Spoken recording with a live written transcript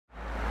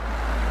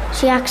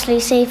She actually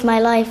saved my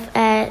life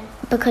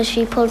because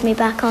she pulled me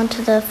back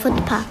onto the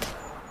footpath.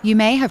 You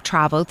may have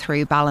travelled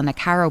through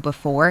Ballinacarrow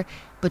before,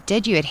 but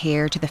did you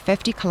adhere to the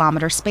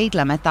 50-kilometre speed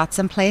limit that's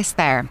in place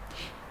there?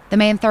 The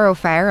main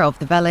thoroughfare of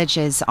the village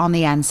is on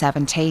the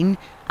N17,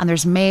 and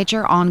there's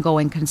major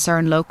ongoing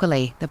concern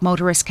locally that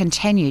motorists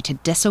continue to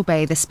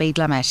disobey the speed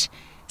limit.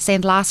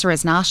 St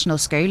Lasarra's National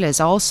School is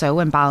also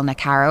in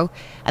Ballinacarrow,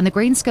 and the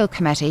Green School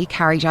Committee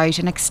carried out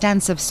an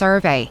extensive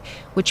survey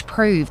which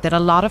proved that a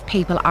lot of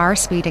people are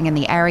speeding in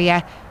the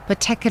area,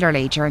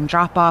 particularly during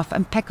drop-off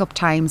and pick-up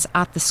times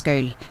at the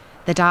school.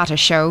 The data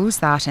shows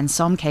that in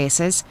some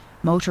cases,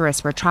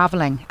 motorists were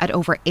travelling at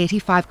over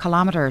 85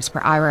 kilometres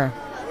per hour.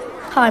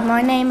 Hi,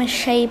 my name is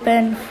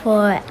Shaban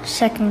for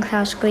second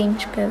class Green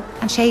School.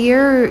 And Shay,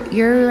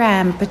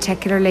 you're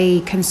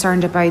particularly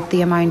concerned about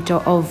the amount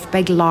of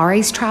big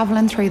lorries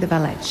travelling through the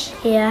village.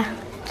 Yeah,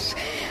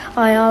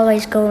 I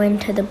always go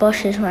into the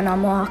bushes when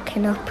I'm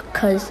walking up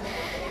because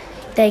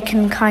they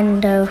can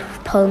kind of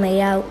pull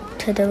me out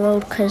to the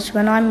road, because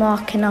when I'm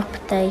walking up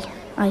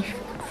I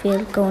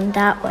feel going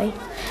that way,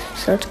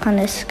 so it's kind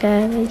of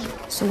scary.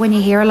 So when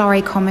you hear a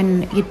lorry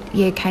coming,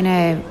 you kind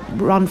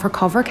of run for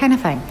cover kind of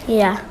thing?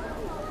 Yeah.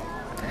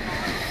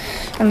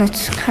 And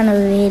it's kind of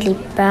really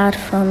bad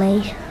for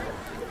me.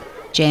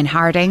 Jane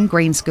Harding,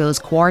 Green School's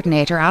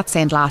coordinator at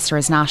St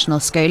Lasarra's National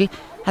School,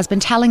 has been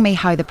telling me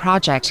how the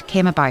project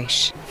came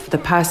about. For the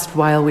past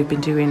while we've been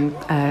doing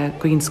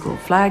Green School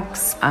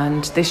flags,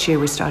 and this year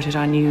we started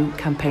our new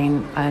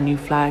campaign, a new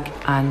flag,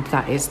 and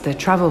that is the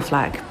travel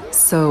flag.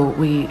 So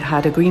we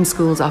had a Green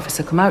Schools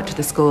officer come out to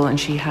the school, and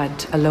she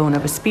had a loan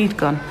of a speed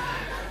gun.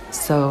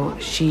 So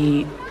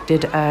she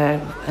did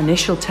an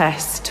initial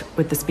test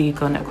with the speed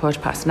gun at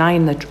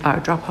 9:15, our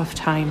drop-off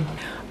time.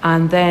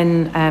 And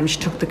then she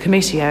took the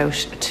committee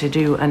out to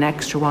do an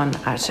extra one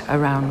at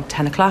around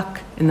 10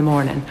 o'clock in the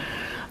morning.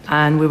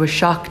 And we were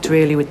shocked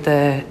really with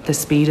the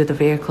speed of the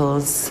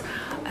vehicles.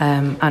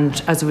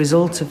 And as a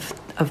result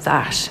of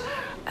that,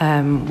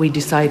 we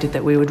decided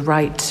that we would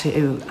write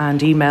to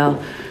and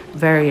email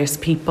various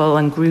people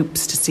and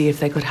groups to see if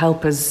they could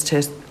help us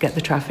to get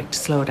the traffic to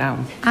slow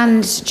down.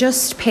 And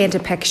just paint a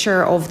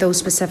picture of those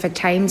specific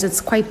times. It's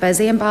quite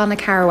busy in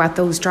Ballinacarrow at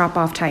those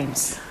drop-off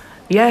times.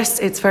 Yes,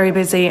 it's very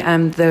busy.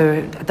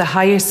 The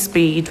highest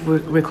speed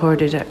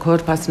recorded at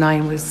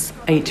 9:15 was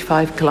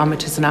 85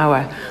 kilometres an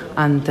hour,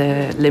 and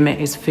the limit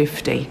is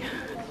 50.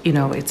 You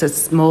know, it's a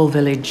small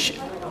village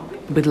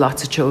with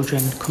lots of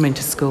children coming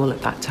to school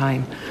at that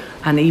time.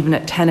 And even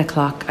at 10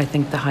 o'clock, I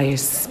think the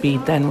highest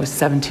speed then was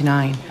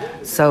 79.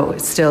 So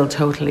it's still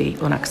totally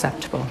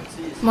unacceptable.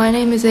 My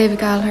name is Ava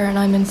Gallagher and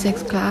I'm in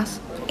 6th class.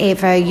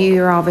 Ava,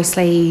 you're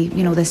obviously,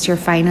 this is your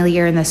final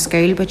year in the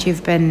school, but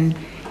you've been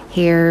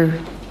here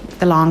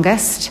the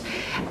longest.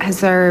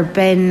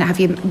 Have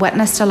you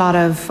witnessed a lot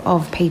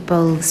of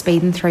people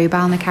speeding through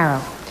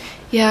Ballinacarrow?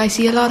 Yeah, I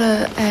see a lot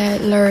of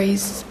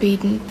lorries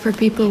speeding. For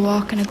people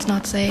walking, it's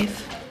not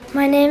safe.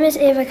 My name is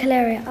Ava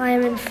Calera. I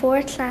am in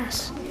 4th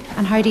class.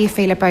 And how do you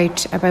feel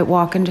about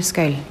walking to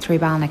school through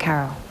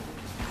Ballinacarrow?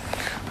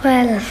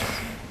 Well,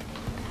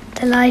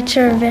 the lights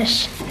are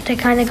they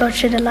kind of go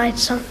through the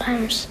lights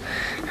sometimes,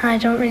 and I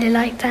don't really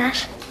like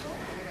that.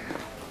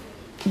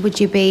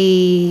 Would you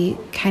be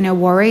kind of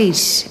worried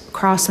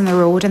crossing the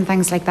road and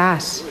things like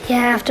that?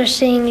 Yeah, after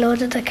seeing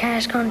loads of the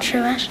cars going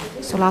through it.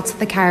 So lots of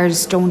the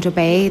cars don't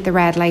obey the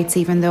red lights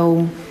even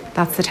though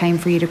that's the time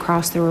for you to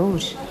cross the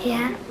road?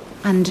 Yeah.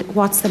 And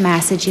what's the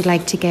message you'd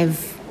like to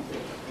give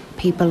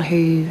people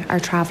who are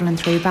travelling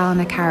through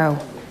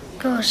Ballinacarrow?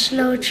 Go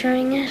slow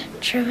through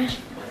it.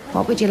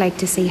 What would you like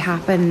to see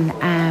happen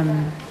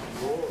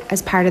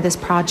as part of this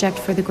project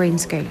for the Green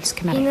Schools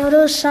Committee? You know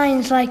those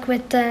signs like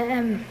with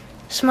the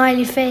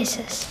smiley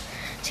faces?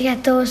 To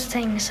get those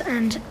things,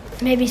 and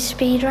maybe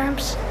speed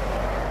ramps.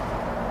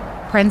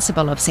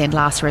 Principal of St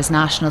Lasarra's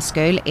National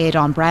School,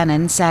 Aidan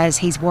Brennan, says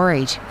he's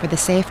worried for the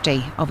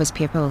safety of his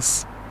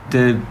pupils.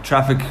 The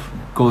traffic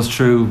goes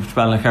through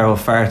Ballinacarrow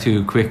far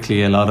too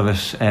quickly, a lot of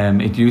it.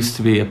 It used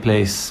to be a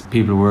place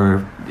people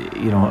were,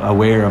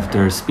 aware of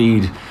their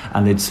speed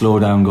and they'd slow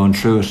down going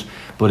through it.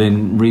 But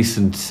in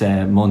recent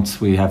months,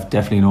 we have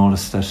definitely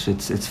noticed that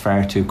it's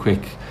far too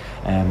quick,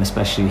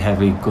 especially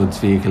heavy goods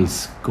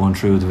vehicles going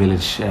through the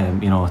village.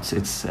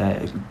 It's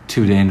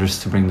too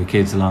dangerous to bring the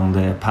kids along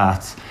the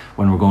path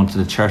when we're going to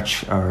the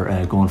church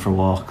or going for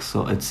walks.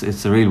 So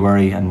it's a real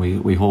worry, and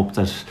we hope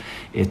that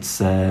it's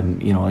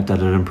that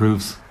it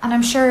improves. And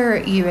I'm sure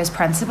you as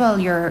principal,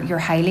 you're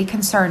highly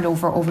concerned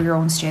over your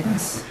own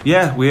students.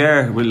 Yeah, we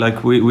are.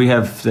 We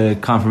have the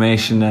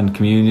confirmation and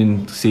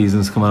communion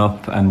seasons coming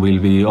up, and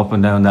we'll be up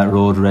and down that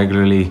road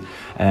regularly.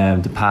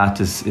 The path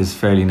is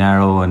fairly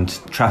narrow and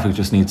traffic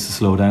just needs to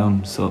slow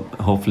down. So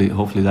hopefully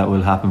that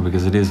will happen,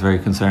 because it is very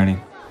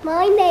concerning.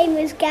 My name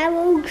is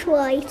Garrod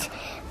White.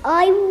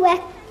 I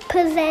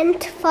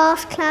represent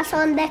 4th class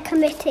on the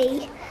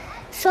committee.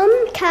 Some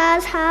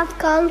cars have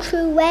gone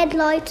through red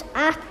lights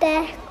at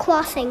the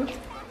crossing.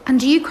 And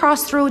do you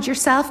cross the road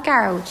yourself,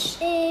 Garrod?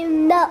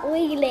 Not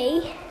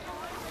really.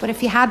 But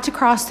if you had to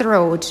cross the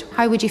road,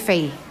 how would you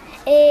feel?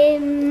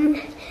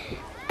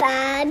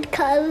 Bad,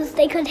 because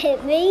they could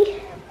hit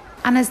me.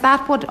 And is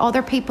that what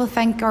other people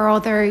think,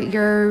 or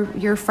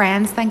your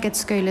friends think at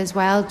school as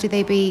well? Do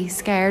they be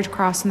scared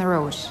crossing the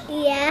road?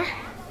 Yeah.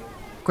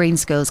 Green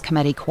Schools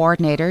Committee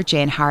Coordinator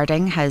Jane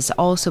Harding has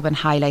also been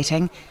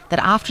highlighting that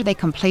after they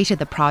completed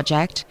the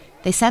project,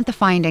 they sent the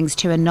findings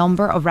to a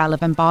number of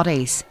relevant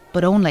bodies,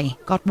 but only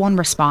got one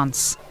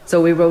response.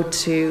 So we wrote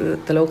to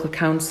the local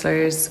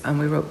councillors and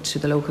we wrote to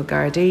the local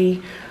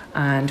Gardaí,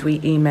 and we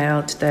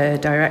emailed the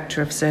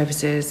Director of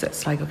Services at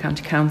Sligo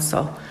County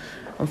Council.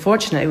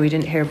 Unfortunately, we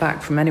didn't hear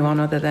back from anyone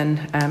other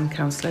than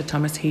Councillor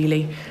Thomas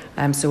Healy.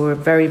 So we're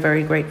very,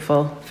 very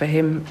grateful for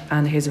him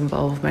and his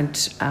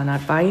involvement and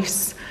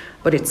advice.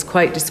 But it's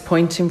quite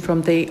disappointing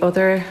from the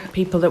other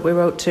people that we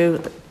wrote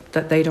to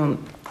that they don't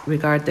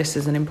regard this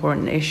as an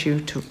important issue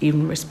to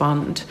even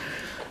respond.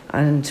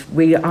 And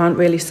we aren't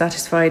really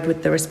satisfied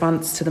with the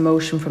response to the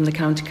motion from the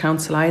County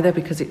Council either,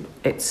 because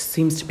it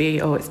seems to be,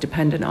 it's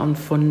dependent on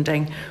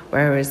funding,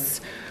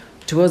 whereas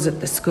to us at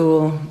the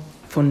school,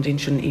 funding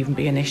shouldn't even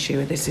be an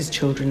issue. This is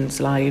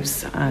children's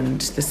lives and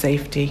the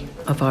safety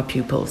of our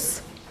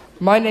pupils.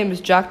 My name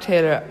is Jack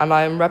Taylor and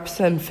I am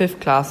representing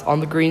 5th class on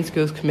the Green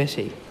Schools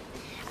Committee.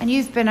 And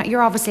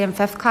you're obviously in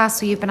 5th class,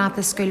 so you've been at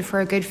the school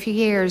for a good few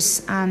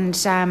years. And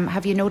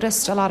have you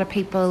noticed a lot of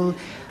people,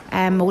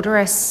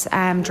 motorists,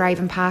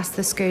 driving past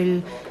the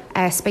school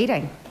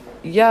speeding?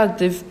 Yeah,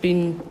 they've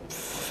been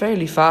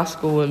fairly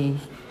fast going,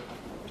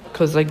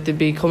 because they'd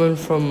be coming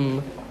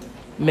from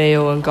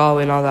Mayo and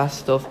Galway and all that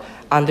stuff,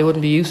 and they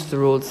wouldn't be used to the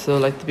roads, so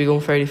they'd be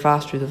going fairly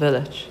fast through the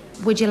village.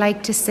 Would you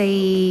like to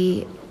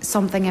see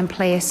something in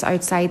place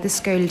outside the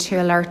school to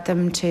alert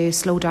them to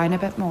slow down a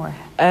bit more?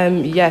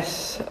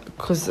 Yes,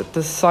 because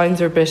the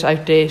signs are a bit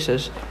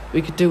outdated.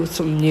 We could do with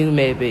something new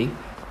maybe.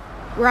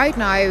 We're out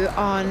now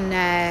on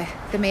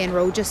the main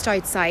road just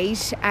outside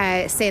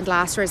St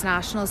Lasarra's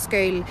National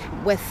School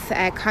with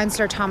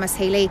Councillor Thomas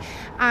Healy,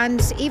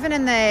 and even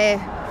in the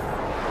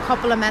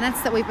couple of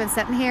minutes that we've been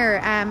sitting here,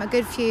 a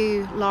good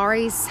few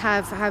lorries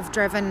have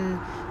driven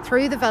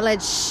through the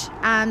village,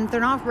 and they're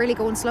not really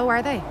going slow,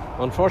 are they?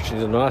 Unfortunately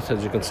they're not.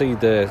 As you can see,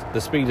 the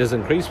speed has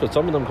increased with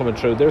some of them coming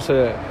through. There's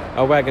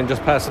a wagon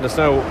just passing us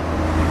now,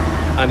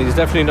 and he's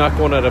definitely not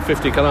going at a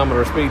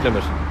 50-kilometre speed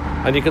limit.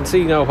 And you can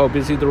see now how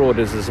busy the road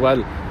is as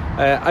well.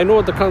 I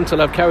know the council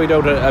have carried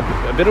out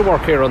a bit of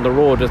work here on the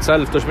road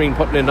itself. There's been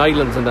putting in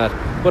islands and that,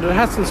 but it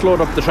hasn't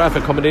slowed up the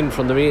traffic coming in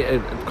from the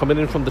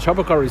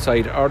Tubbercurry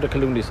side or the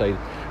Calooney side.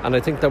 And I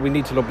think that we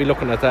need to be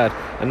looking at that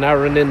and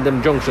narrowing in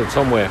them junctions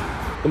somewhere.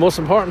 The most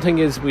important thing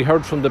is we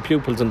heard from the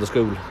pupils in the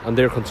school and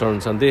their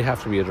concerns, and they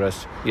have to be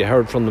addressed. You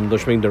heard from them,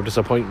 there's been their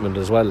disappointment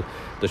as well.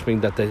 There's been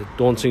that they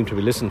don't seem to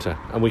be listened to,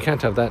 and we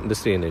can't have that in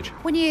this day and age.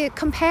 When you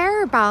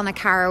compare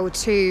Ballinacarrow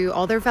to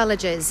other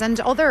villages and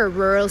other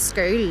rural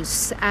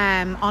schools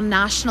on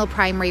national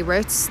primary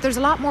routes, there's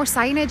a lot more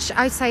signage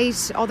outside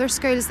other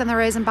schools than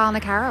there is in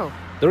Ballinacarrow.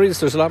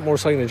 There's a lot more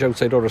signage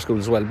outside other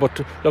schools as well.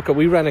 But look,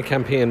 we ran a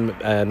campaign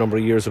a number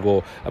of years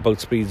ago about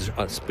speeds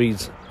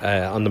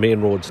on the main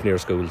roads near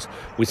schools.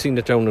 We've seen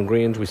it down in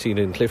Grange, we see it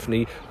in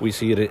Clifney, we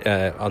see it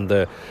on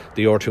the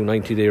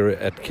R290 there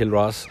at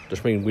Kilross.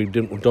 We've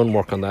done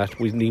work on that.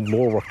 We need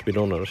more work to be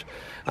done on it.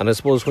 And I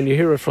suppose when you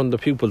hear it from the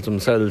pupils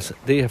themselves,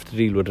 they have to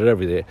deal with it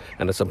every day,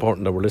 and it's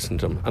important that we're listening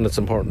to them, and it's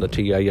important that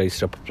TII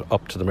step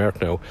up to the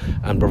mark now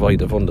and provide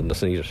the funding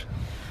that's needed.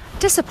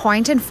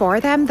 Disappointing for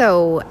them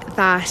though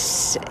that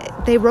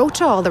they wrote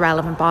to all the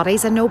relevant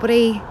bodies and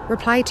nobody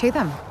replied to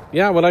them.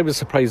 Yeah, well, I was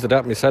surprised at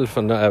that myself,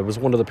 and it was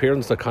one of the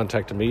parents that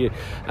contacted me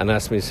and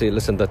asked me to say,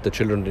 listen, that the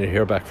children didn't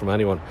hear back from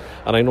anyone.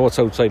 And I know it's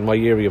outside my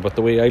area, but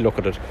the way I look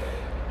at it,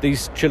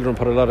 these children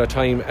put a lot of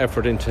time,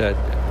 effort into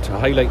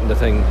highlighting the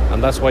thing,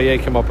 and that's why I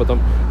came up with them.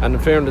 And in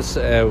fairness,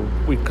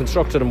 we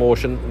constructed a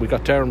motion. We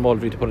got Darren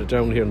Mulvey to put it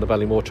down here in the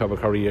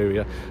Ballymore-Tubbercurry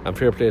area, and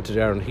fair play to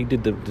Darren, he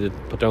did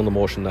put down the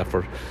motion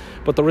effort.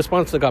 But the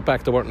response they got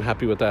back, they weren't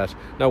happy with that.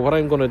 Now what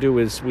I'm going to do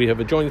is, we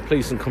have a joint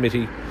policing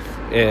committee,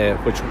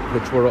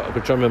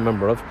 which I'm a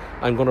member of.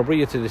 I'm going to bring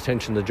it to the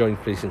attention of the joint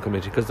policing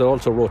committee, because they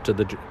also wrote to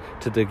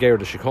the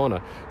Garda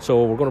Síochána.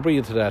 So we're going to bring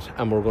it to that,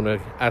 and we're going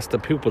to ask the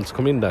pupils to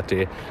come in that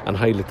day and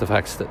highlight the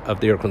facts of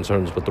their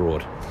concerns with the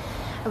road.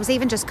 I was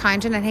even just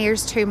counting, and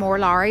here's 2 more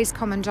lorries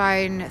coming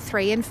down,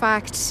 3 in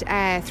fact,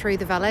 through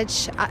the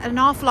village. An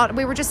awful lot.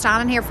 We were just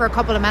standing here for a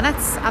couple of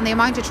minutes, and the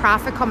amount of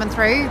traffic coming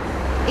through,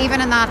 even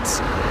in that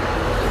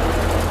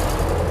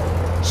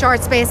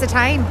short space of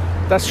time.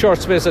 That's short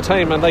space of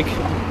time, and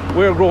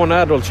we're grown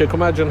adults. You can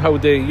imagine how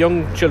the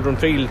young children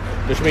feel.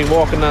 There's been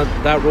walking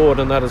that road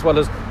and that, as well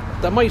as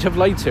that might have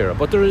lights here,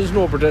 but there is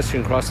no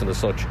pedestrian crossing as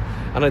such.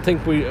 And I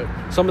think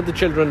some of the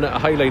children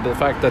highlighted the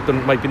fact that there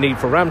might be need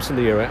for ramps in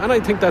the area, and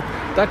I think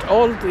that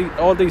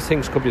all these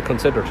things could be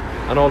considered,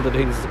 and all the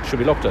things should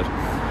be looked at.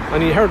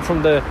 And you heard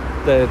from the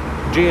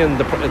Jane,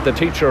 the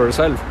teacher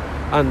herself,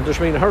 and there's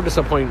been her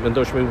disappointment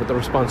with the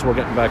response we're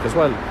getting back as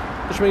well.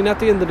 Which means at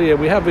the end of the day,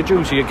 we have a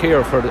duty of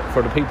care for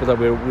the people that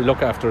we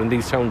look after in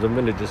these towns and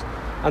villages.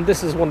 And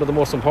this is one of the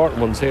most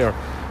important ones here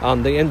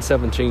on the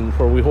N17,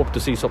 where we hope to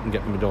see something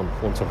getting done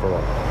once and for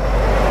all.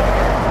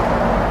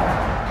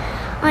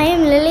 I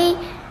am Lily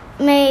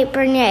May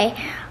Bernier.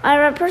 I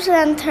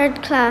represent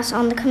third class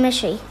on the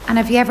committee. And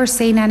have you ever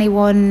seen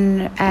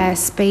anyone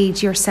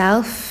speed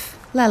yourself,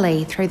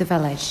 Lily, through the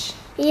village?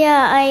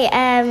 Yeah,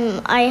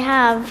 I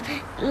have.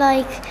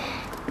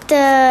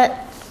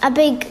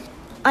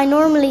 I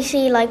normally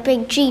see like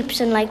big jeeps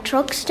and like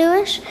trucks do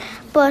it,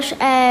 but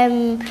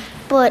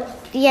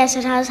yes,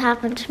 it has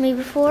happened to me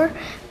before.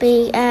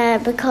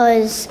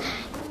 Because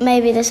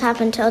maybe this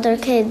happened to other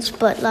kids,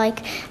 but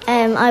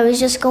I was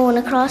just going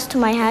across to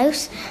my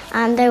house,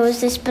 and there was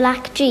this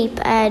black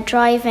jeep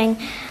driving,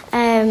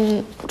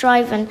 and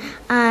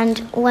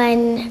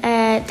when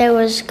there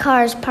was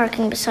cars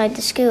parking beside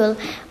the school,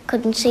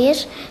 couldn't see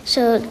it.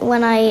 So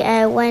when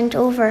I went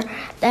over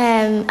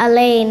a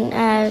lane,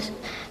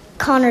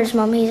 Connor's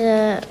mum, he's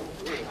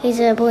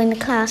a boy in the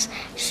class.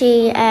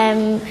 She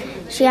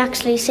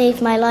actually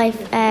saved my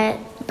life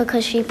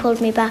because she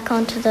pulled me back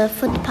onto the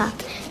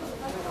footpath.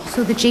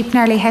 So the jeep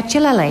nearly hit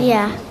you, Lily?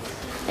 Yeah,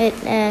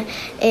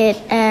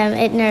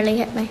 it nearly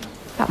hit me.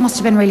 That must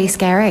have been really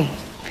scary.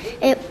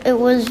 It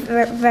was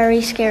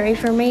very scary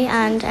for me,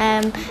 and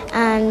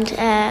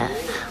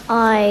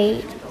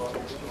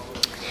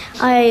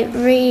I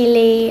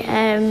really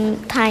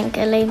thank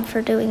Elaine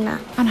for doing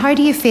that. And how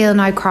do you feel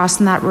now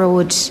crossing that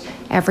road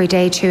every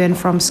day to and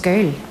from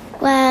school?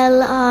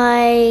 Well,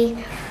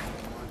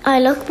 I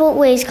look both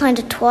ways kind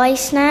of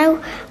twice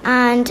now,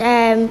 and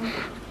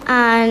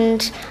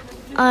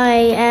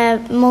I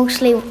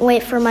mostly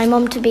wait for my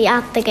mum to be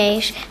at the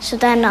gate, so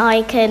then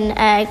I can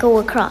go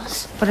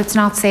across. But it's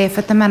not safe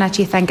at the minute,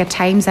 you think, at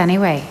times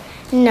anyway?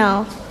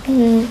 No,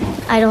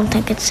 I don't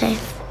think it's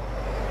safe.